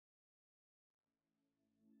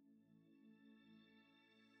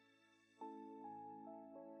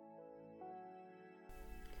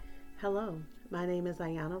Hello, my name is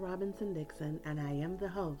Ayana Robinson Dixon, and I am the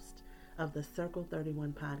host of the Circle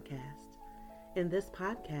 31 podcast. In this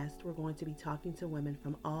podcast, we're going to be talking to women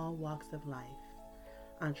from all walks of life: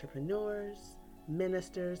 entrepreneurs,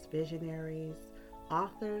 ministers, visionaries,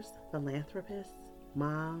 authors, philanthropists,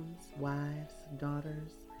 moms, wives,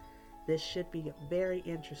 daughters. This should be very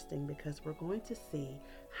interesting because we're going to see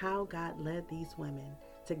how God led these women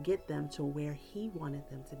to get them to where He wanted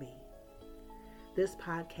them to be. This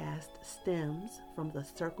podcast stems from the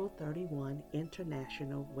Circle 31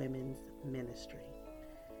 International Women's Ministry.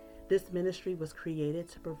 This ministry was created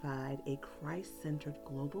to provide a Christ-centered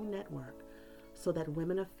global network so that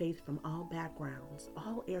women of faith from all backgrounds,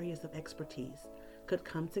 all areas of expertise, could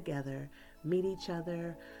come together, meet each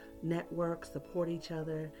other, network, support each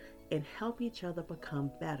other, and help each other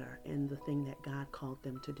become better in the thing that God called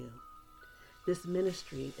them to do. This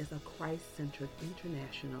ministry is a Christ-centered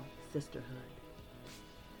international sisterhood.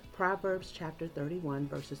 Proverbs chapter 31,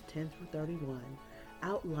 verses 10 through 31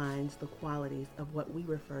 outlines the qualities of what we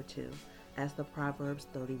refer to as the Proverbs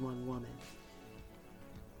 31 woman.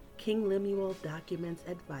 King Lemuel documents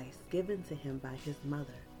advice given to him by his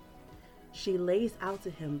mother. She lays out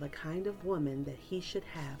to him the kind of woman that he should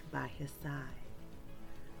have by his side.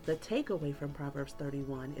 The takeaway from Proverbs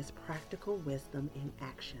 31 is practical wisdom in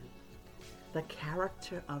action. The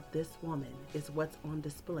character of this woman is what's on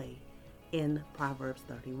display in Proverbs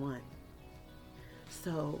 31.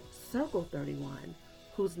 So, Circle 31,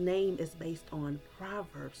 whose name is based on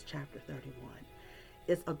Proverbs chapter 31,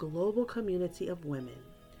 is a global community of women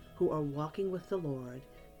who are walking with the Lord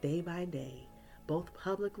day by day, both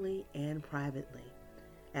publicly and privately.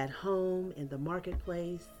 At home, in the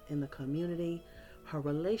marketplace, in the community, her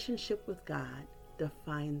relationship with God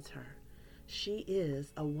defines her. She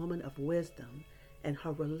is a woman of wisdom, and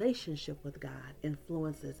her relationship with God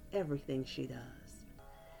influences everything she does.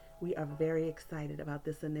 We are very excited about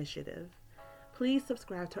this initiative. Please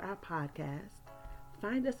subscribe to our podcast.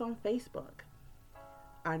 Find us on Facebook.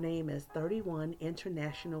 Our name is 31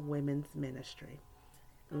 International Women's Ministry.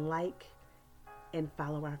 Like and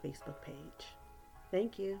follow our Facebook page.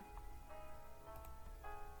 Thank you.